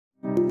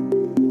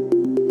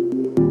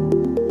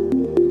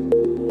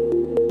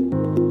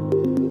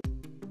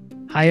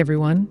Hi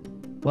everyone,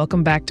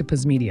 welcome back to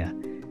Puzmedia.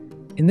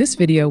 In this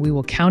video, we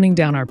will counting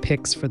down our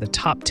picks for the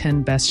top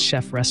 10 best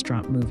chef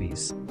restaurant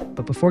movies.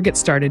 But before we get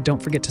started,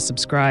 don't forget to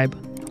subscribe,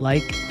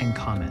 like, and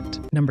comment.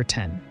 Number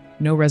 10,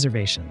 No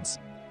Reservations.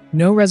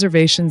 No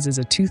Reservations is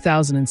a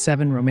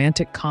 2007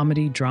 romantic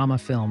comedy drama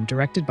film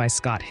directed by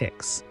Scott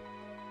Hicks.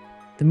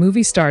 The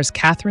movie stars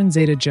Catherine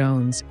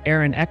Zeta-Jones,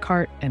 Aaron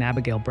Eckhart, and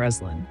Abigail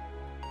Breslin.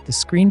 The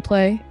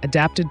screenplay,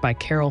 adapted by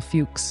Carol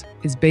Fuchs,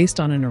 is based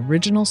on an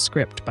original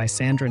script by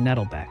Sandra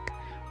Nettelbeck,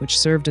 which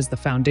served as the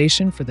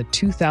foundation for the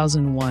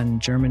 2001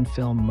 German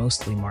film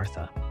Mostly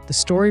Martha. The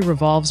story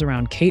revolves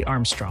around Kate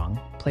Armstrong,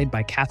 played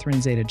by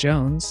Catherine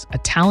Zeta-Jones, a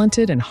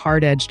talented and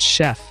hard-edged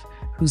chef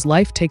whose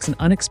life takes an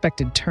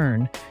unexpected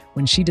turn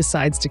when she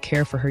decides to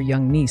care for her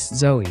young niece,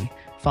 Zoe,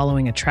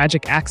 following a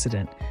tragic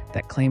accident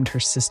that claimed her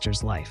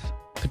sister's life.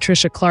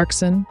 Patricia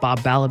Clarkson, Bob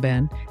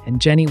Balaban,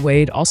 and Jenny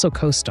Wade also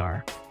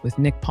co-star, with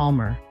Nick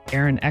Palmer,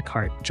 Aaron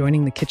Eckhart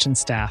joining the kitchen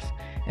staff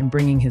and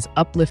bringing his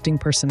uplifting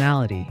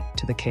personality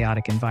to the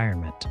chaotic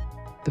environment.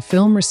 The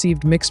film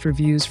received mixed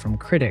reviews from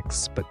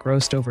critics, but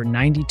grossed over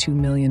 $92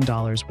 million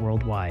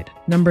worldwide.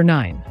 Number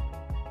 9,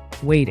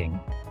 Waiting.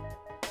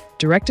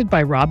 Directed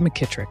by Rob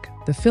McKittrick,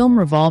 the film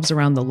revolves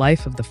around the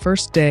life of the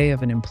first day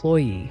of an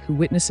employee who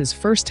witnesses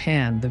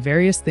firsthand the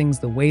various things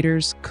the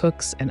waiters,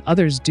 cooks, and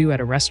others do at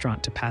a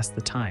restaurant to pass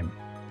the time.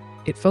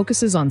 It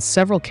focuses on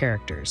several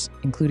characters,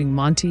 including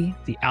Monty,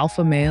 the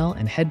alpha male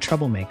and head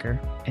troublemaker,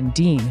 and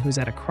Dean, who's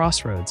at a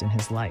crossroads in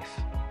his life.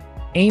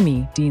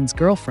 Amy, Dean's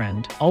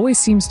girlfriend, always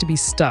seems to be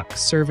stuck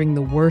serving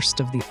the worst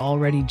of the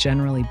already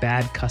generally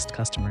bad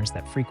customers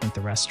that frequent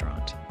the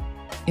restaurant.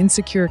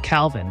 Insecure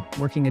Calvin,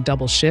 working a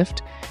double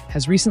shift,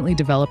 has recently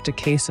developed a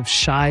case of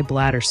shy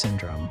bladder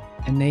syndrome,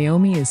 and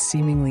Naomi is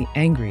seemingly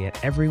angry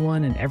at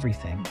everyone and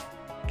everything.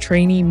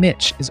 Trainee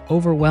Mitch is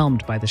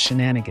overwhelmed by the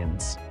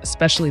shenanigans,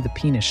 especially the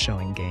penis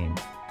showing game.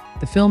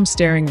 The film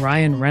starring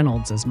Ryan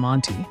Reynolds as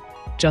Monty,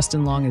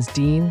 Justin Long as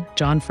Dean,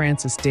 John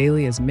Francis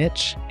Daly as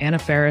Mitch, Anna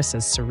Faris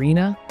as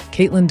Serena,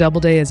 Caitlin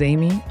Doubleday as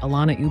Amy,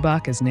 Alana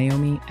Ubach as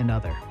Naomi, and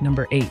other.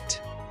 Number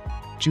 8,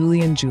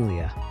 Julie and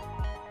Julia.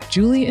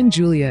 Julie and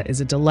Julia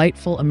is a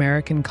delightful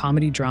American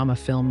comedy drama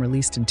film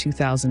released in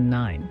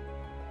 2009.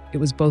 It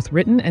was both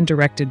written and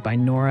directed by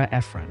Nora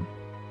Ephron.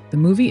 The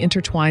movie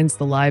intertwines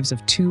the lives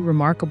of two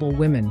remarkable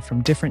women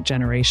from different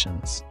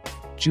generations.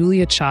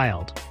 Julia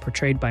Child,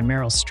 portrayed by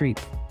Meryl Streep.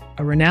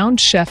 A renowned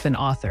chef and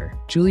author,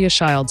 Julia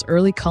Child's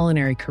early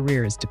culinary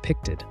career is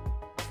depicted.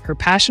 Her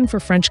passion for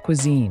French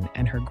cuisine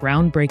and her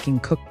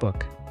groundbreaking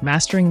cookbook,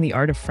 Mastering the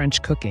Art of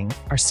French Cooking,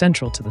 are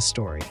central to the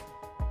story.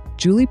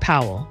 Julie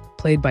Powell,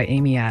 played by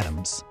Amy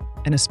Adams.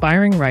 An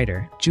aspiring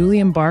writer, Julie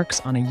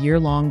embarks on a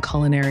year-long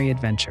culinary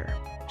adventure.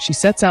 She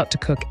sets out to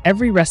cook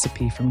every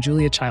recipe from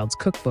Julia Child's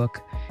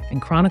cookbook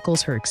and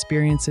chronicles her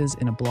experiences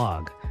in a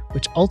blog,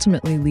 which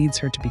ultimately leads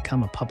her to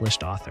become a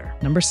published author.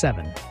 Number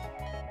 7,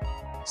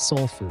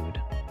 Soul Food.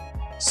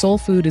 Soul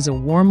Food is a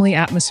warmly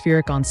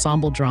atmospheric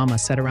ensemble drama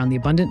set around the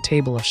abundant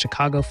table of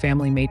Chicago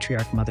family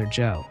matriarch Mother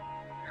Jo.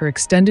 Her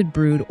extended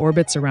brood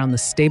orbits around the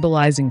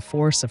stabilizing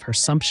force of her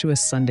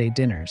sumptuous Sunday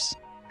dinners.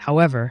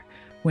 However,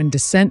 when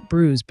dissent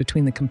brews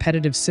between the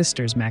competitive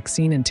sisters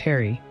Maxine and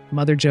Terry,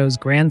 Mother Jo's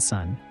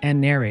grandson, and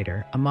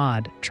narrator,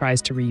 Ahmad,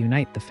 tries to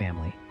reunite the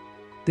family.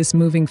 This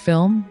moving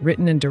film,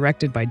 written and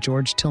directed by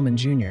George Tillman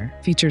Jr.,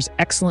 features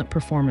excellent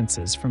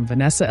performances from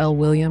Vanessa L.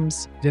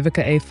 Williams,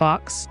 Vivica A.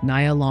 Fox,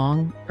 Nia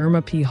Long,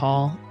 Irma P.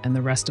 Hall, and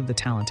the rest of the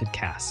talented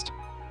cast.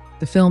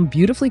 The film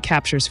beautifully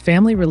captures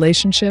family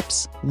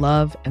relationships,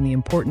 love, and the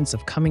importance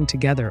of coming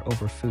together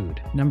over food.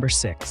 Number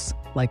 6,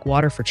 Like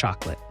Water for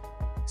Chocolate.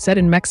 Set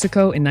in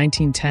Mexico in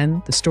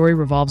 1910, the story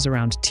revolves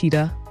around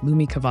Tita,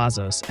 Lumi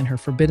Cavazos, and her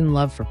forbidden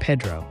love for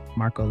Pedro,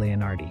 Marco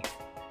Leonardi.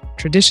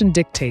 Tradition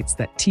dictates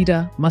that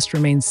Tita must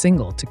remain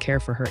single to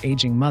care for her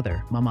aging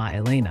mother, Mama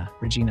Elena,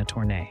 Regina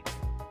Tornay.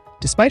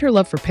 Despite her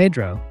love for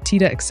Pedro,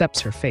 Tita accepts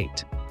her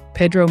fate.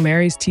 Pedro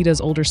marries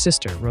Tita's older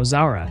sister,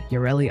 Rosaura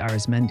Yareli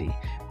Arizmendi,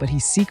 but he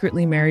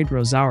secretly married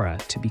Rosaura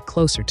to be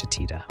closer to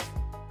Tita.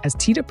 As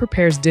Tita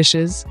prepares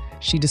dishes,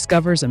 she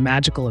discovers a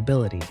magical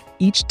ability.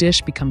 Each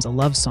dish becomes a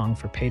love song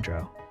for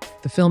Pedro.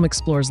 The film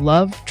explores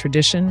love,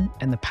 tradition,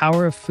 and the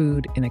power of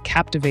food in a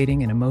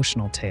captivating and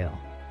emotional tale.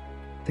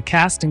 The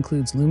cast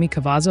includes Lumi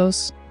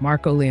Cavazos,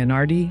 Marco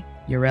Leonardi,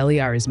 Yareli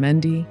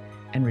Arizmendi,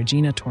 and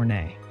Regina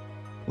Tornay.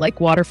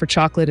 Like Water for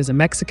Chocolate is a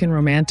Mexican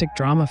romantic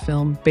drama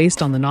film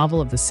based on the novel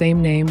of the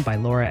same name by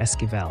Laura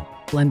Esquivel,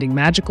 blending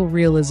magical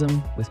realism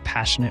with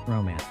passionate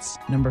romance.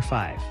 Number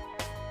 5,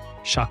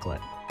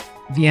 Chocolat.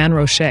 Vianne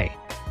Rocher,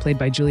 played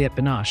by Juliette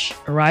Binoche,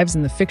 arrives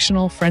in the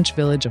fictional French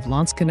village of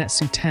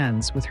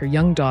Lansquenet-sous-Tans with her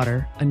young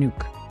daughter,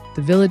 Anouk.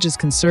 The village is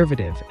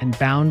conservative and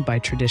bound by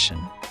tradition.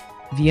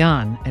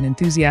 Vianne, an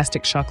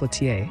enthusiastic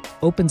chocolatier,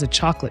 opens a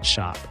chocolate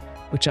shop,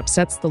 which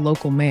upsets the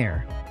local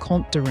mayor,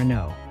 Comte de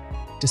Renaud.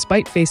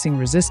 Despite facing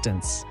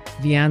resistance,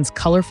 Vianne's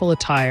colorful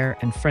attire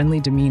and friendly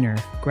demeanor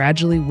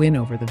gradually win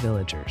over the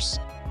villagers.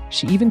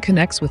 She even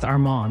connects with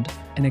Armande,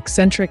 an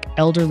eccentric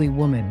elderly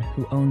woman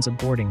who owns a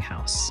boarding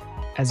house.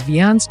 As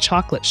Vian's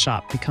chocolate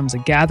shop becomes a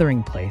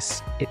gathering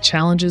place, it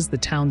challenges the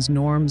town's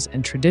norms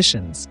and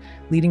traditions,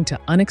 leading to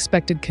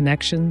unexpected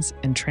connections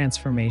and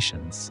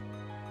transformations.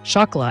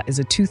 Chocolat is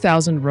a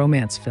 2000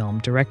 romance film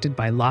directed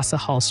by Lasse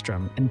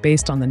Hallström and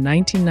based on the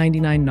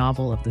 1999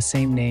 novel of the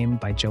same name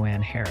by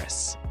Joanne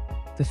Harris.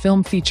 The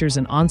film features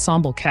an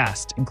ensemble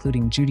cast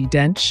including Judi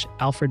Dench,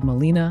 Alfred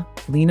Molina,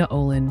 Lena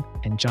Olin,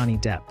 and Johnny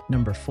Depp.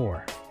 Number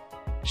 4.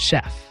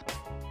 Chef.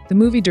 The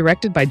movie,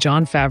 directed by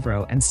Jon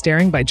Favreau and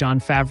starring by Jon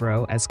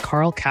Favreau as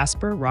Carl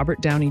Casper, Robert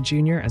Downey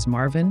Jr. as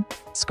Marvin,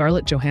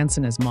 Scarlett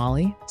Johansson as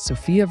Molly,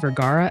 Sofia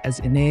Vergara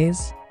as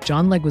Inez,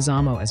 John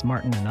Leguizamo as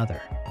Martin, and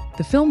other.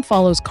 The film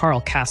follows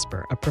Carl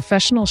Casper, a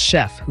professional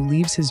chef who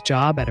leaves his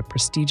job at a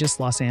prestigious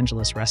Los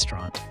Angeles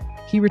restaurant.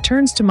 He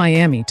returns to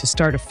Miami to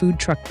start a food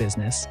truck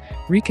business,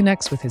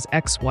 reconnects with his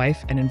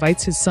ex-wife, and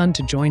invites his son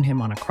to join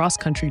him on a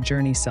cross-country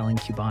journey selling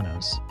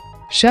Cubanos.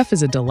 Chef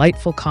is a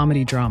delightful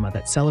comedy drama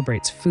that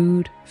celebrates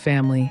food,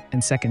 family,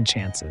 and second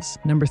chances.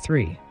 Number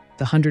 3.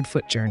 The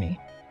 100-Foot Journey.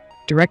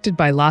 Directed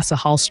by Lasse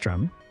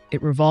Hallström,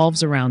 it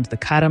revolves around the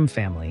Kadam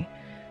family,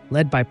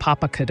 led by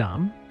Papa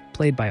Kadam,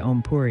 played by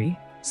Om Puri,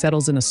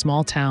 settles in a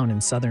small town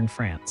in southern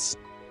France.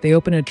 They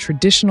open a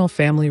traditional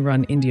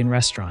family-run Indian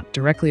restaurant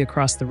directly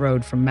across the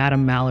road from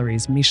Madame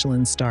Mallory's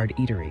Michelin-starred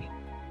eatery.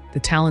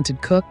 The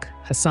talented cook,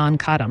 Hassan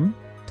Kadam,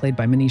 played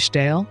by Manish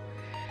Dale,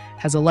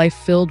 has a life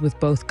filled with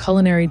both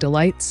culinary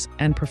delights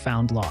and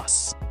profound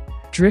loss.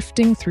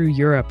 Drifting through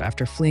Europe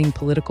after fleeing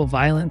political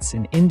violence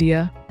in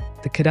India,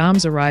 the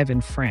Kadams arrive in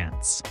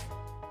France.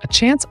 A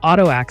chance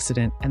auto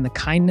accident and the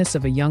kindness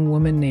of a young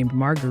woman named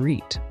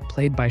Marguerite,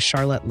 played by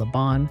Charlotte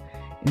Lebon,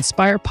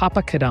 inspire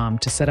Papa Kadam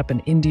to set up an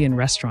Indian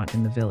restaurant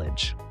in the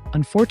village.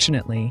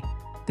 Unfortunately,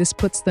 this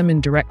puts them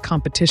in direct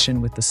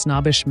competition with the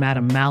snobbish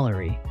Madame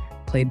Mallory,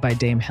 played by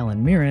Dame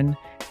Helen Mirren,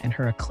 and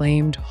her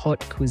acclaimed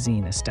haute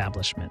cuisine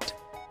establishment.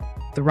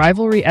 The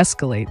rivalry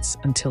escalates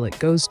until it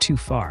goes too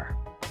far,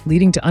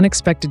 leading to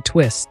unexpected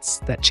twists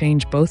that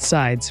change both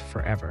sides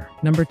forever.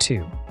 Number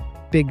 2.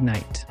 Big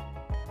Night.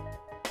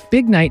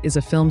 Big Night is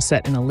a film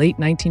set in a late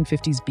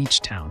 1950s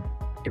beach town.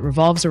 It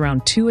revolves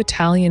around two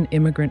Italian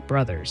immigrant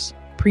brothers,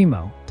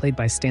 Primo, played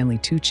by Stanley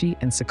Tucci,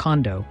 and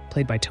Secondo,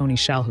 played by Tony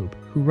Shalhoub,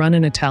 who run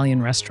an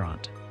Italian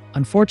restaurant.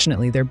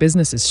 Unfortunately, their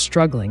business is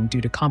struggling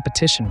due to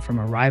competition from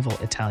a rival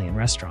Italian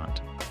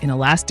restaurant. In a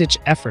last-ditch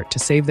effort to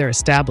save their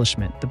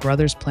establishment, the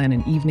brothers plan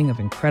an evening of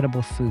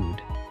incredible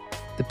food.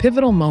 The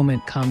pivotal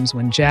moment comes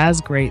when jazz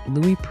great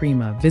Louis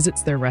Prima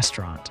visits their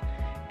restaurant,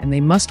 and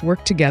they must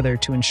work together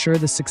to ensure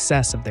the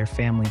success of their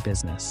family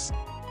business.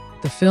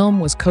 The film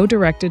was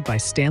co-directed by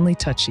Stanley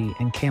Tucci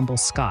and Campbell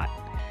Scott,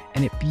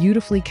 and it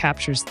beautifully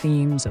captures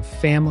themes of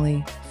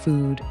family,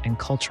 food, and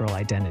cultural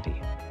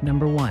identity.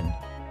 Number 1.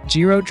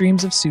 Jiro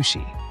Dreams of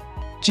Sushi.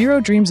 Jiro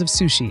Dreams of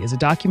Sushi is a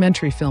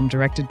documentary film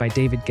directed by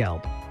David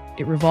Gelb.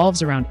 It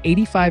revolves around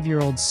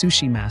 85-year-old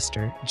sushi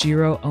master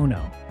Jiro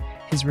Ono,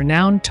 his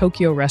renowned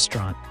Tokyo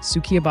restaurant,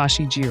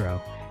 Sukiyabashi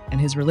Jiro,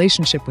 and his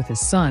relationship with his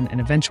son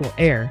and eventual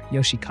heir,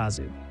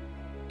 Yoshikazu.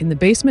 In the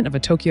basement of a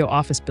Tokyo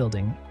office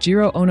building,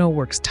 Jiro Ono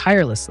works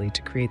tirelessly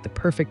to create the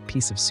perfect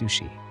piece of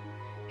sushi.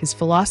 His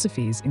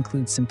philosophies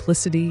include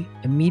simplicity,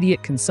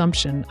 immediate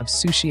consumption of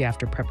sushi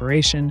after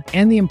preparation,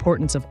 and the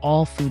importance of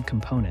all food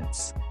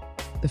components.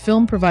 The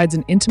film provides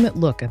an intimate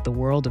look at the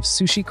world of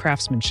sushi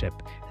craftsmanship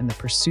and the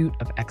pursuit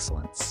of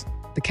excellence.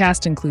 The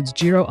cast includes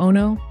Jiro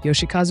Ono,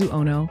 Yoshikazu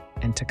Ono,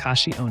 and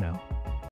Takashi Ono.